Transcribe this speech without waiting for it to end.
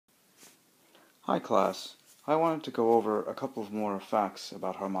Hi class, I wanted to go over a couple of more facts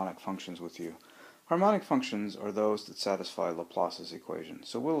about harmonic functions with you. Harmonic functions are those that satisfy Laplace's equation,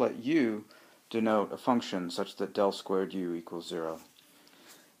 so we'll let u denote a function such that del squared u equals 0.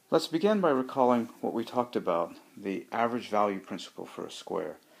 Let's begin by recalling what we talked about, the average value principle for a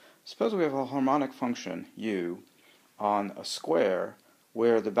square. Suppose we have a harmonic function u on a square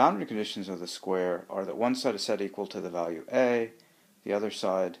where the boundary conditions of the square are that one side is set equal to the value a, the other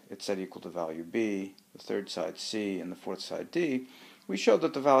side it's set equal to value b, the third side c, and the fourth side d. We showed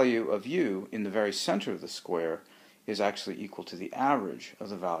that the value of u in the very center of the square is actually equal to the average of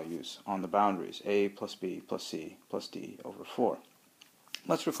the values on the boundaries, a plus b plus c plus d over 4.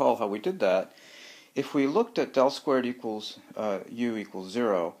 Let's recall how we did that. If we looked at del squared equals u equals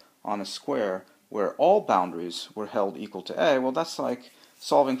 0 on a square where all boundaries were held equal to a, well, that's like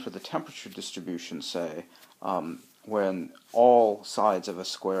solving for the temperature distribution, say, when all sides of a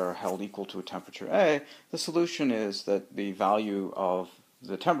square are held equal to a temperature A. The solution is that the value of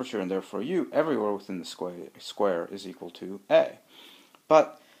the temperature, and therefore u, everywhere within the square is equal to A.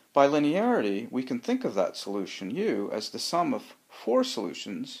 But by linearity, we can think of that solution u as the sum of 4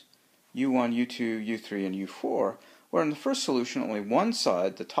 solutions, u1, u2, u3, and u4, where in the first solution only one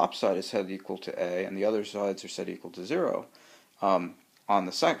side, the top side, is set equal to A, and the other sides are set equal to 0.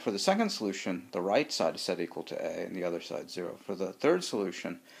 For the second solution, the right side is set equal to A and the other side 0. For the third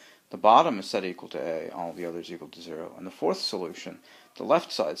solution, the bottom is set equal to A, all the others equal to 0. And the fourth solution, the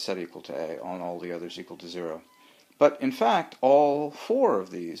left side is set equal to A, and all the others equal to 0. But in fact, all 4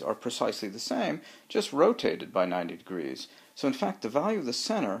 of these are precisely the same, just rotated by 90 degrees. So in fact, the value of the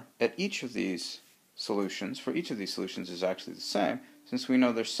center at each of these solutions, for each of these solutions, is actually the same. Since we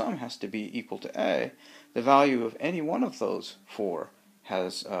know their sum has to be equal to A, the value of any one of those 4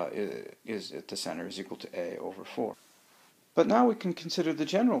 is at the center is equal to a over 4. But now we can consider the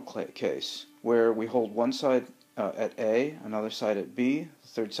general case, where we hold one side at a, another side at b, the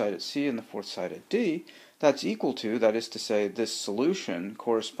third side at c, and the fourth side at d. That's equal to, that is to say, this solution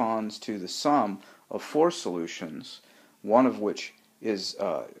corresponds to the sum of 4 solutions, one of which is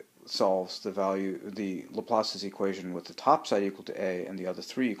solves the Laplace's equation with the top side equal to a and the other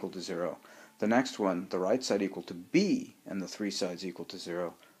 3 equal to 0. The next one, the right side equal to b and the 3 sides equal to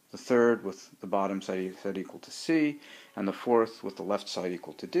 0. The third with the bottom side equal to c, and the fourth with the left side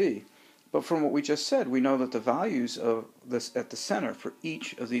equal to d. But from what we just said, we know that the values of this at the center for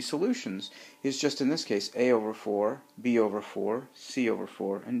each of these solutions is just in this case a over 4, b over 4, c over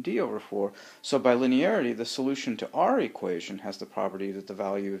 4, and d over 4. So by linearity, the solution to our equation has the property that the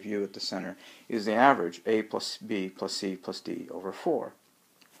value of u at the center is the average a plus b plus c plus d over 4.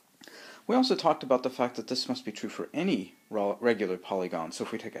 We also talked about the fact that this must be true for any regular polygon. So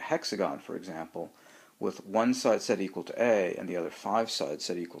if we take a hexagon, for example, with one side set equal to a and the other 5 sides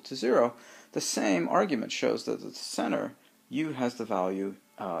set equal to 0, the same argument shows that at the center, u has the value,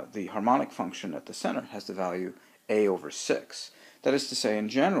 the harmonic function at the center has the value a over 6. That is to say, in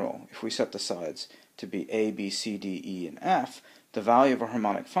general, if we set the sides to be a, b, c, d, e, and f, the value of a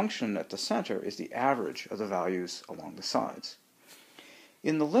harmonic function at the center is the average of the values along the sides.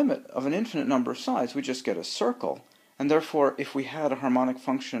 In the limit of an infinite number of sides, we just get a circle, and therefore if we had a harmonic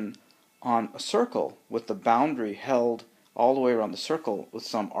function on a circle with the boundary held all the way around the circle with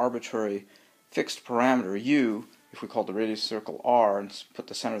some arbitrary fixed parameter u, if we call the radius of the circle r and put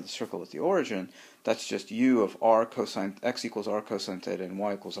the center of the circle at the origin, that's just u of r cosine, x equals r cosine theta and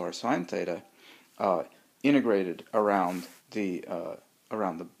y equals r sine theta, integrated around the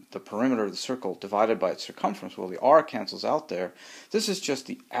perimeter of the circle divided by its circumference. Well, the r cancels out there. This is just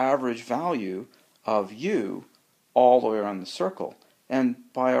the average value of u all the way around the circle. And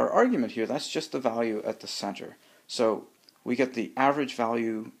by our argument here, that's just the value at the center. So we get the average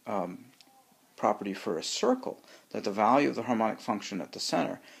value property for a circle, that the value of the harmonic function at the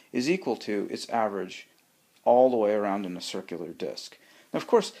center is equal to its average all the way around in a circular disk. Now, of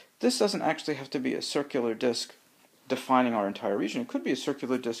course, this doesn't actually have to be a circular disk defining our entire region. It could be a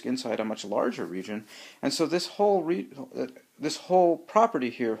circular disk inside a much larger region, and so this whole property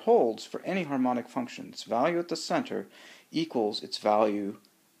here holds for any harmonic function. Its value at the center equals its value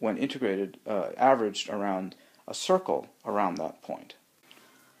when integrated, averaged around a circle around that point.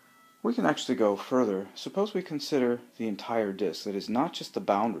 We can actually go further. Suppose we consider the entire disk, that is not just the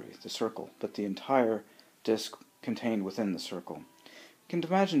boundary, the circle, but the entire disk contained within the circle. You can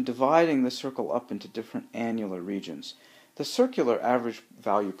imagine dividing the circle up into different annular regions. The circular average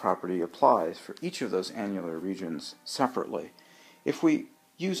value property applies for each of those annular regions separately. If we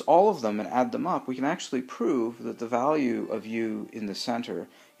use all of them and add them up, we can actually prove that the value of u in the center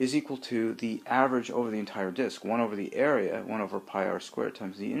is equal to the average over the entire disk, 1 over the area, 1 over pi r squared,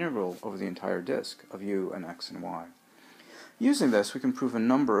 times the integral over the entire disk of u and x and y. Using this, we can prove a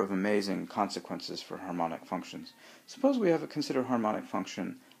number of amazing consequences for harmonic functions. Suppose we have a consider harmonic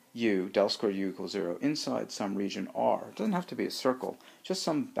function u, del squared u equals 0, inside some region R. It doesn't have to be a circle, just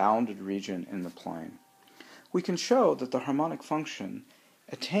some bounded region in the plane. We can show that the harmonic function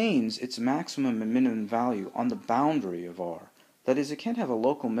attains its maximum and minimum value on the boundary of R. That is, it can't have a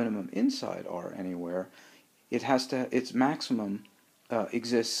local minimum inside R anywhere. Its maximum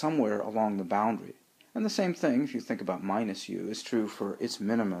exists somewhere along the boundary. And the same thing, if you think about minus u, is true for its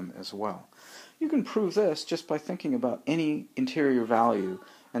minimum as well. You can prove this just by thinking about any interior value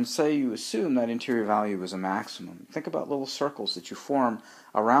and say you assume that interior value is a maximum. Think about little circles that you form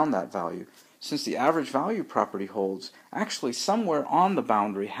around that value. Since the average value property holds, actually somewhere on the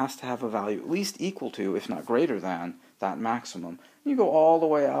boundary has to have a value at least equal to, if not greater than, that maximum. You go all the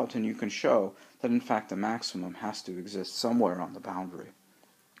way out and you can show that in fact the maximum has to exist somewhere on the boundary.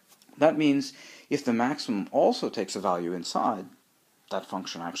 That means if the maximum also takes a value inside, that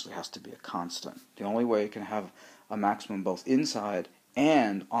function actually has to be a constant. The only way it can have a maximum both inside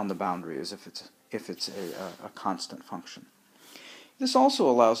and on the boundary is if it's a constant function. This also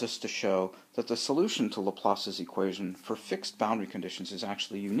allows us to show that the solution to Laplace's equation for fixed boundary conditions is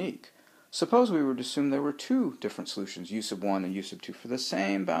actually unique. Suppose we were to assume there were two different solutions, u sub 1 and u sub 2, for the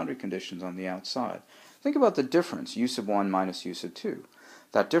same boundary conditions on the outside. Think about the difference, u sub 1 minus u sub 2.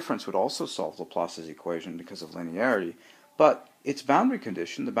 That difference would also solve Laplace's equation because of linearity, but its boundary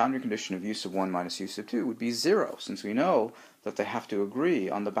condition, the boundary condition of u sub 1 minus u sub 2, would be 0, since we know that they have to agree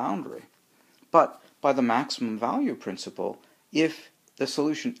on the boundary. But by the maximum value principle, if the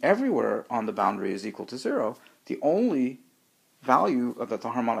solution everywhere on the boundary is equal to 0, the only value that the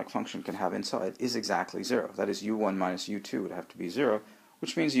harmonic function can have inside is exactly 0. That is, u1 minus u2 would have to be 0,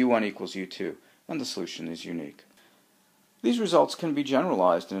 which means u1 equals u2, and the solution is unique. These results can be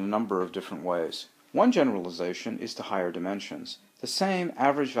generalized in a number of different ways. One generalization is to higher dimensions. The same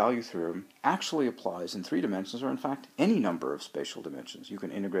average value theorem actually applies in 3 dimensions, or in fact any number of spatial dimensions. You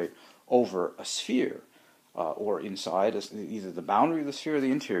can integrate over a sphere, or inside either the boundary of the sphere or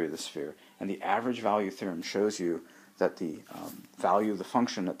the interior of the sphere, and the average value theorem shows you that the value of the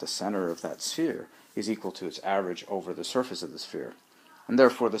function at the center of that sphere is equal to its average over the surface of the sphere. And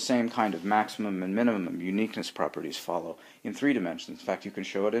therefore the same kind of maximum and minimum uniqueness properties follow in 3 dimensions. In fact, you can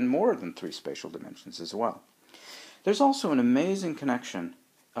show it in more than 3 spatial dimensions as well. There's also an amazing connection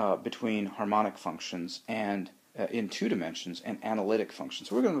between harmonic functions and in 2 dimensions and analytic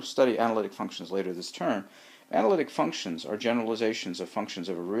functions. We're going to study analytic functions later this term. Analytic functions are generalizations of functions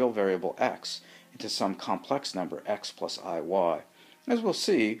of a real variable x into some complex number x plus iy. As we'll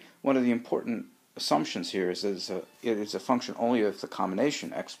see, one of the important assumptions here is that it is a function only of the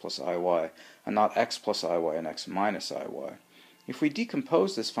combination x plus iy and not x plus iy and x minus iy. If we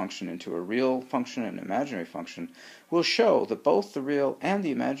decompose this function into a real function and an imaginary function, we'll show that both the real and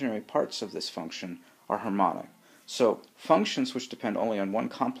the imaginary parts of this function are harmonic. So functions which depend only on one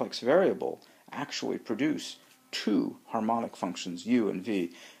complex variable actually produce 2 harmonic functions, u and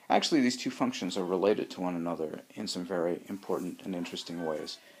v. Actually, these 2 functions are related to one another in some very important and interesting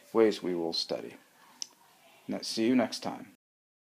ways we will study. See you next time.